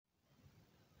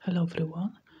Hello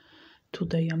everyone,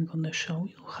 today I'm gonna show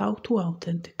you how to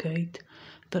authenticate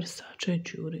Versace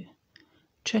jewelry.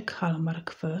 Check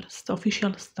hallmark first,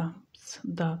 official stamps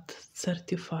that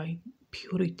certify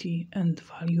purity and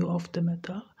value of the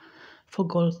metal for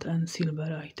gold and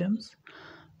silver items.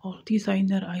 All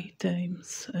designer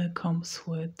items comes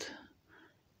with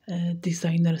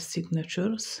designer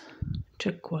signatures.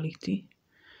 Check quality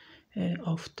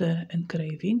of the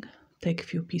engraving. Take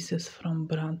few pieces from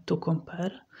brand to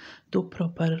compare. Do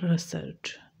proper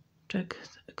research. Check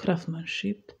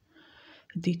craftsmanship.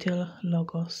 Detail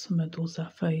logos,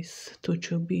 medusa face, too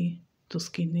chubby, too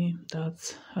skinny,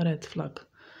 that's a red flag.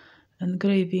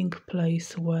 Engraving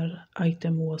place where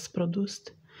item was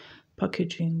produced.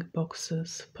 Packaging,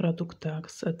 boxes, product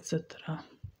tags, etc.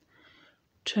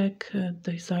 Check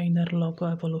designer logo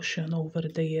evolution over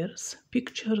the years,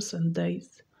 pictures and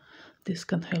dates. This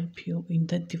can help you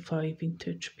identify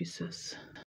vintage pieces.